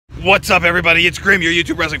What's up, everybody? It's Grim, your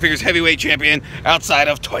YouTube wrestling figures heavyweight champion outside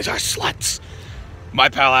of Toys R Sluts. My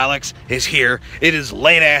pal Alex is here. It is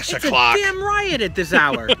late ass o'clock. It's a damn riot at this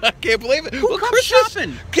hour. I can't believe it. Who comes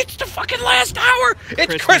shopping? It's the fucking last hour.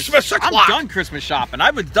 It's Christmas o'clock. I'm done Christmas shopping.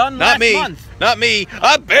 I was done last month. Not me.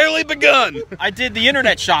 I've barely begun. I did the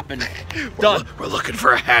internet shopping. Done. We're looking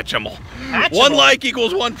for a Hatchimal. Hatchimal? 1 like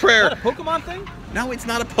equals 1 prayer. Is that a Pokemon thing? No, it's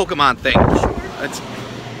not a Pokemon thing. That's.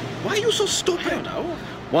 Why are you so stupid? I don't know.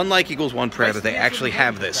 1 like equals 1 prayer that they actually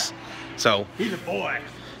have this. So. He's a boy.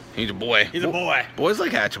 He's a boy. He's a boy. Boys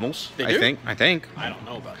like Hatchimals. They do? I think. I don't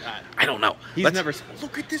know about that. I don't know. He's never.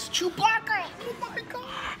 Look at this Chewbacca. Oh my god.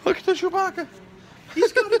 Look at the Chewbacca.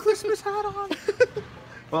 He's got a Christmas hat on.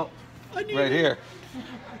 Well, right here.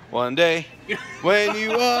 One day, when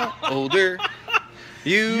you are older,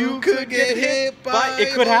 you could get hit by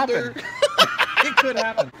It could happen. It could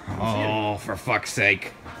happen. Oh, for fuck's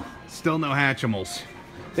sake. Still no Hatchimals.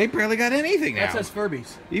 They barely got anything now. That says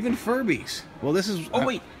Furbies. Even Furbies. Well, this is... Oh,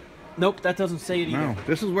 wait. Nope, that doesn't say it either. No,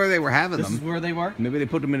 this is where they were having them. This is where they were? Maybe they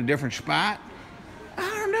put them in a different spot. I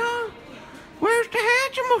don't know. Where's the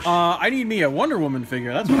Hatchimals? I need me a Wonder Woman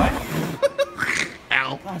figure. That's what I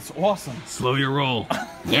Ow. That's awesome. Slow your roll.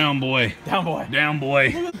 Down, boy. Down, boy. Down,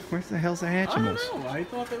 boy. Where's the hell's the Hatchimals? I don't know. I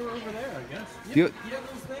thought they were over there, I guess. You have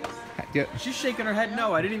those things? Yeah. She's shaking her head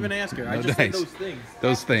no. I didn't even ask her. I No just said dice. those things.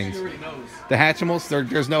 Those things. She already knows. The Hatchimals?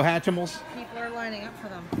 There's no Hatchimals? People are lining up for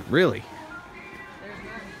them. Really?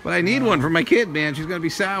 But I need one for my kid, man. She's gonna be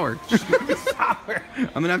sour. Sour. I'm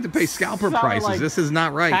gonna have to pay scalper Sour prices. like this is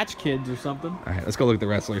not right. Hatch kids or something. All right, let's go look at the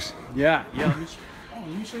wrestlers. Yeah. Let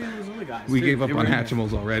me show you those other guys. We too. gave up They on were in there.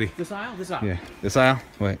 Hatchimals already. This aisle? This aisle. Yeah. This aisle?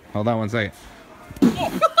 Wait, hold on one second.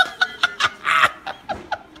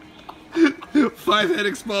 5 head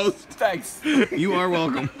exposed. Thanks. You are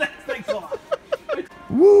welcome. Thanks a lot.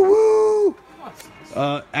 Woo woo.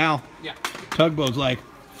 Al. Yeah. Tugboat's like,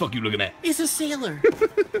 fuck you looking at? It's a sailor.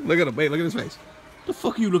 Look at him. Wait, look at his face. The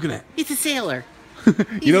fuck are you looking at? It's a sailor.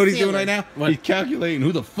 You know what he's doing right now? What? He's calculating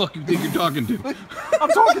who the fuck you think you're talking to. I'm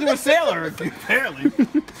talking to a sailor, apparently.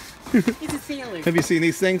 It's a sailor. Have you seen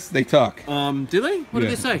these things? They talk. Do they? What do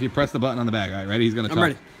they say? If you press the button on the back, all right, ready? He's gonna talk. I'm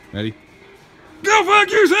ready. Ready? Go fuck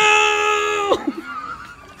yourself!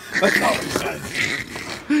 That's all he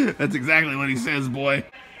says. That's exactly what he says, boy.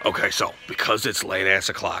 Okay, so because it's late ass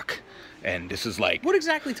o'clock, and this is like What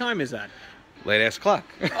exactly time is that? late ass o'clock.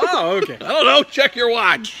 Oh, okay. I don't know. Check your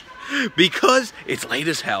watch. Because it's late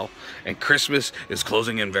as hell, and Christmas is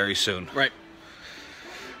closing in very soon. Right.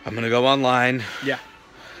 I'm gonna go online. Yeah.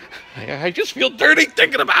 I just feel dirty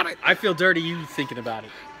thinking about it. I feel dirty you thinking about it.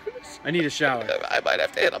 I need a shower. I might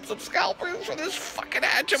have to hit up some scalpers for this fucking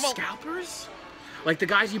Hatchimal. Scalpers? Like the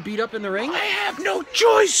guys you beat up in the ring? I have no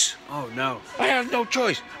choice. Oh, no. I have no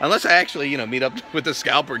choice. Unless I actually, meet up with the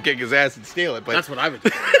scalper and kick his ass and steal it. But That's what I would do.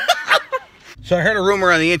 So I heard a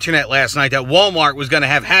rumor on the internet last night that Walmart was going to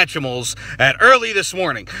have Hatchimals at early this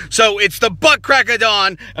morning. So it's the butt crack of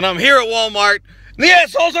dawn, and I'm here at Walmart. And the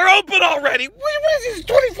assholes are open already. What is this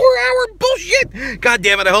 24-hour bullshit? God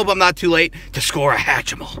damn it, I hope I'm not too late to score a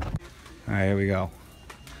Hatchimal. All right, here we go.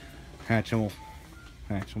 Hatchimal.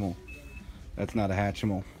 Hatchimal. That's not a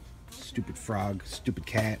Hatchimal. Stupid frog. Stupid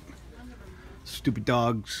cat. Stupid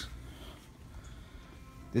dogs.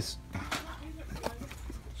 This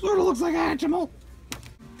sort of looks like a Hatchimal.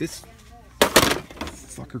 This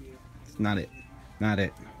fucker. It's not it. Not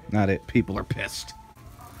it. Not it. People are pissed.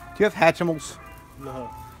 Do you have Hatchimals? No.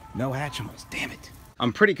 No Hatchimals. Damn it.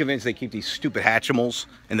 I'm pretty convinced they keep these stupid Hatchimals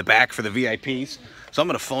in the back for the VIPs. So I'm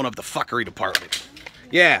going to phone up the fuckery department.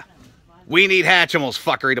 Yeah. We need Hatchimals,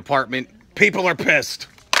 fuckery department. People are pissed.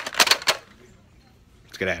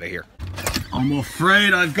 Let's get out of here. I'm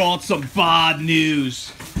afraid I've got some bad news.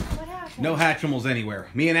 What happened? No Hatchimals anywhere.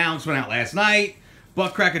 Me and Alex went out last night.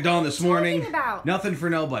 Butt crack of dawn this morning. About? Nothing for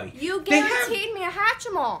nobody. You guaranteed me a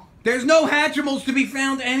Hatchimal. There's no Hatchimals to be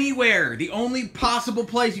found anywhere. The only possible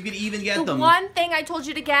place you could even get them. The one thing I told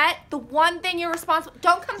you to get, the one thing you're responsible.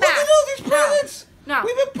 Don't come back. Look at all these presents. No.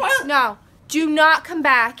 We've been piling. No. Do not come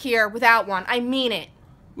back here without one. I mean it.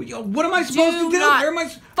 What am I supposed to do? Not. Where am I?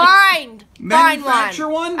 Find Manufacture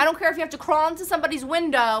one? I don't care if you have to crawl into somebody's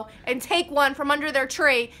window and take one from under their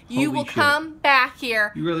tree. You Holy will shit. come back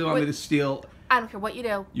here. You really want me to steal? I don't care what you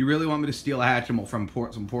do. You really want me to steal a Hatchimal from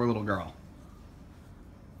some poor little girl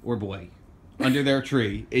or boy under their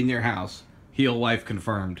tree in your house? Heel wife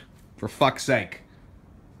confirmed. For fuck's sake.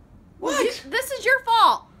 What? This is your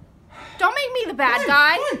fault. Don't make me the bad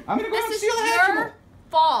guy. Fine. I'm gonna go out and This steal a is Hatchimal. your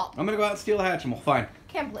fault. I'm gonna go out and steal a Hatchimal. Fine.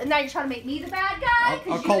 Can't believe, now you're trying to make me the bad guy I'll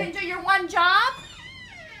because you call- didn't do your one job.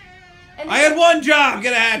 And I had one job.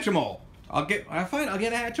 Get a Hatchimal. I'll get a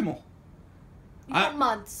Hatchimal. You got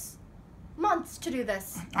months to do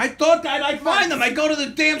this. I thought that I'd find them. I go to the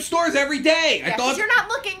damn stores every day. Yeah, I thought you're not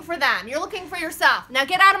looking for them. You're looking for yourself. Now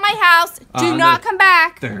get out of my house. Do not come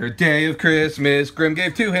back. Third day of Christmas, Grim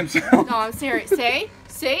gave to himself. No, I'm serious.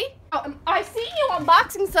 See? Oh, I see you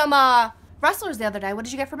unboxing some wrestlers the other day. What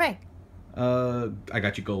did you get for me? I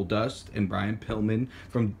got you Gold Dust and Brian Pillman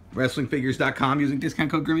from WrestlingFigures.com using discount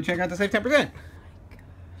code Grim and check out to save 10%. Oh my gosh.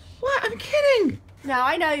 What? I'm kidding. No,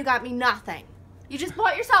 I know you got me nothing. You just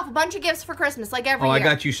bought yourself a bunch of gifts for Christmas, like every year. Oh, I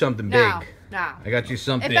got you something big. No. I got you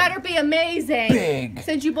something It better be amazing. big.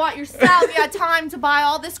 Since you bought yourself, you had time to buy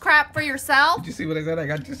all this crap for yourself. Did you see what I said? I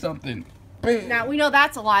got you something big. Now, we know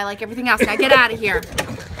that's a lie, like everything else. Now, get out of here.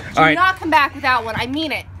 Do not come back without one. I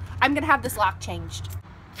mean it. I'm going to have this lock changed.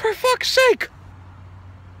 For fuck's sake.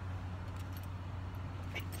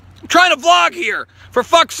 I'm trying to vlog here. For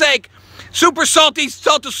fuck's sake. Super salty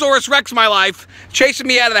Saltosaurus wrecks my life, chasing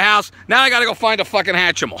me out of the house. Now I gotta go find a fucking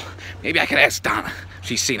Hatchimal. Maybe I could ask Donna if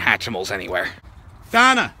she's seen Hatchimals anywhere.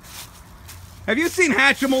 Donna, have you seen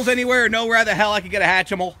Hatchimals anywhere or know where the hell I could get a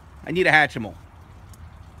Hatchimal? I need a Hatchimal.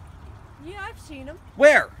 Yeah, I've seen them.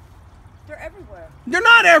 Where? They're everywhere. They're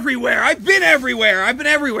not everywhere. I've been everywhere. I've been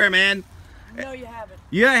everywhere, man. No, you haven't.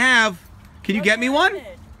 Yeah, I have. Can you No, get me you one?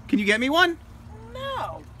 haven't. Can you get me one?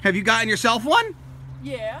 No. Have you gotten yourself one?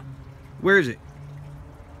 Yeah. Where is it?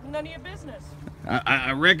 None of your business.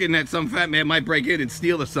 I reckon that some fat man might break in and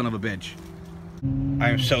steal the son of a bitch. I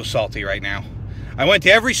am so salty right now. I went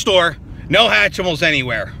to every store, no Hatchimals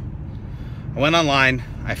anywhere. I went online,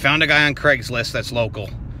 I found a guy on Craigslist that's local.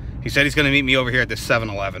 He said he's gonna meet me over here at this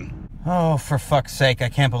 7-Eleven. Oh, for fuck's sake, I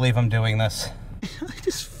can't believe I'm doing this. I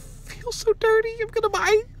just feel so dirty. I'm gonna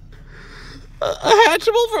buy a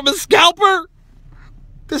Hatchimal from a Scalper.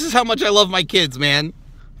 This is how much I love my kids, man.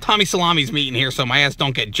 Tommy Salami's meeting here, so my ass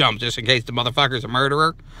don't get jumped just in case the motherfucker's a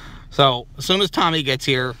murderer. So, as soon as Tommy gets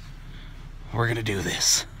here, we're gonna do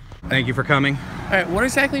this. Thank you for coming. Alright, what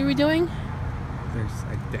exactly are we doing? There's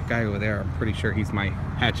that guy over there. I'm pretty sure he's my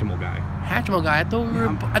Hatchimal guy. Hatchimal guy? I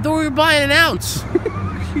thought we were buying an ounce.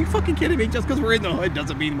 Are you fucking kidding me? Just because we're in the hood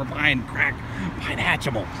doesn't mean we're buying crack, buying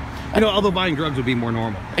Hatchimals. You know, although buying drugs would be more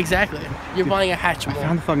normal. Exactly. You're buying a I Hatchimal.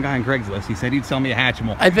 found the fucking guy on Craigslist. He said he'd sell me a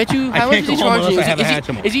Hatchimal. I bet you. How much is he charging you?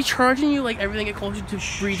 Is Is he charging you like everything it costs you to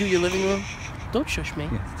redo your living room? Don't shush me.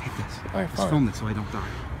 Yeah, take this. All right, Just fine. film it so I don't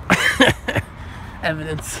die.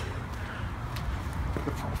 Evidence.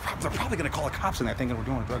 They're probably gonna call the cops on that thinking we're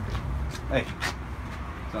doing a drug deal. Hey,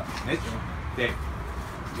 what's up, Mitch? Dave,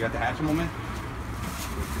 you got the Hatchimal, man?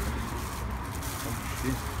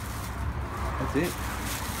 That's it.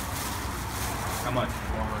 How much?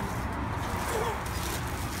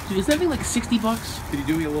 Dude, is that thing like 60 bucks? Could you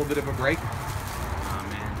do me a little bit of a break? Oh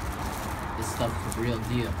man, this stuff's the real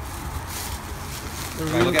deal. Can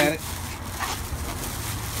I look at it?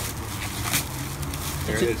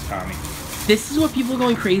 There it is, Tommy. This is what people are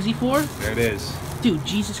going crazy for? There it is. Dude,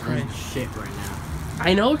 Jesus We're in Christ. shit right now.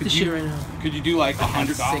 I know it's the shit right now. Could you do like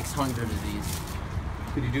 $100? 600 of these.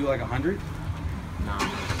 Could you do like 100? No.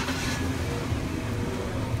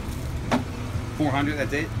 400,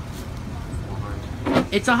 that's it?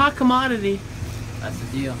 400. It's a hot commodity. That's the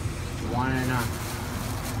deal. You want it or not?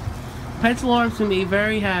 Pencil arms to me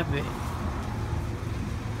very happy.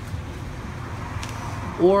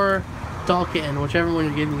 Or Dalkin, whichever one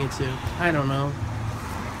you're giving it to. I don't know.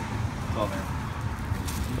 It's all there.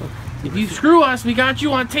 If you screw us, we got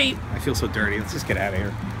you on tape. I feel so dirty. Let's just get out of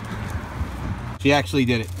here. She actually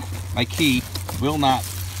did it. My key will not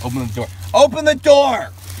open the door. Open the door!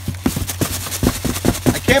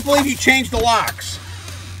 I can't believe you changed the locks.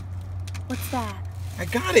 What's that? I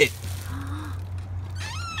got it.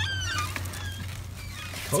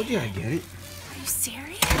 Told you I'd get it. Are you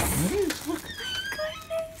serious? It is. Look. My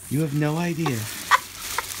goodness. You have no idea.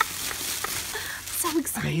 So Are they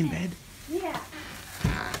excited. in bed? Yeah.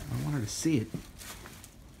 I want her to see it.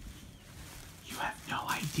 You have no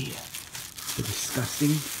idea the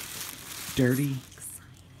disgusting, dirty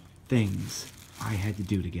things I had to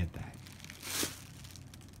do to get that.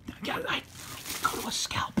 I go to a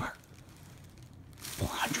Scalper. $400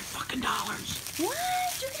 fucking. What?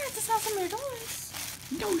 You're gonna have to sell some of your toys.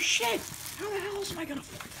 No shit. How the hell else am I gonna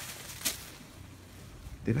afford that?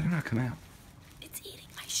 They better not come out. It's eating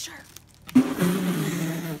my shirt.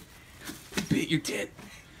 It bit your tit.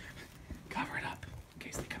 Cover it up in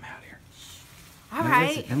case they come out here. All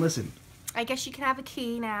right. And listen. I guess you can have a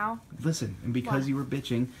key now. Listen, and because What? you were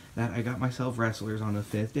bitching that I got myself wrestlers on the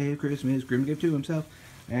 5th day of Christmas, Grim gave to himself,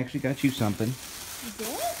 I actually got you something. You did?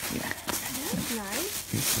 Yeah. That's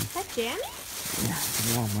nice. Here's some, Is that Danny? yeah,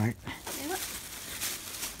 from Walmart. Yeah.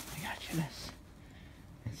 I got this.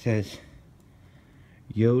 It says,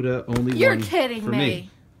 Yoda only You're one kidding for me.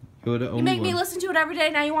 Yoda only You make me one. listen to it every day,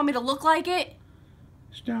 now you want me to look like it?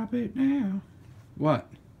 Stop it now. What?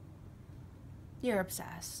 You're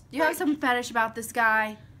obsessed. You have some fetish about this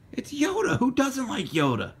guy. It's Yoda. Who doesn't like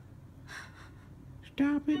Yoda?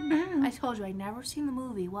 Stop it now. I told you, I'd never seen the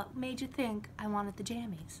movie. What made you think I wanted the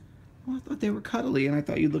jammies? Well, I thought they were cuddly, and I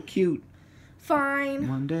thought you'd look cute. Fine.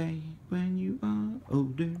 One day, when you are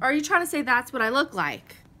older. Are you trying to say that's what I look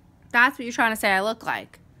like? That's what you're trying to say I look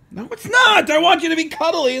like. No, it's not. I want you to be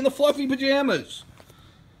cuddly in the fluffy pajamas.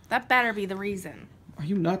 That better be the reason. Are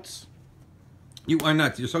you nuts? You are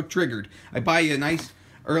nuts. You're so triggered. I buy you a nice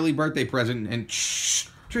early birthday present, and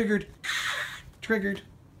triggered. Triggered.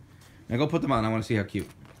 Now go put them on. I want to see how cute.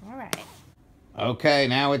 All right. Okay,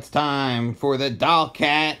 now it's time for the Doll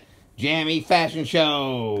Cat Jammy Fashion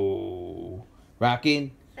Show.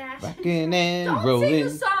 Rockin', rockin' and Don't rolling. sing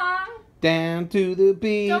the song. Down to the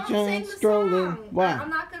beach Don't sing and the strolling. song. Why? I'm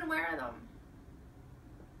not gonna wear them.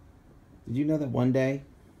 Did you know that one day,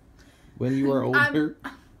 when you were older,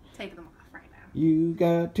 Taking them off right now. you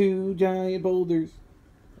got 2 giant boulders?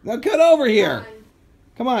 Now cut over here.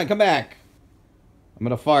 Come on, come back. I'm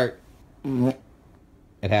gonna fart.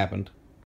 It happened.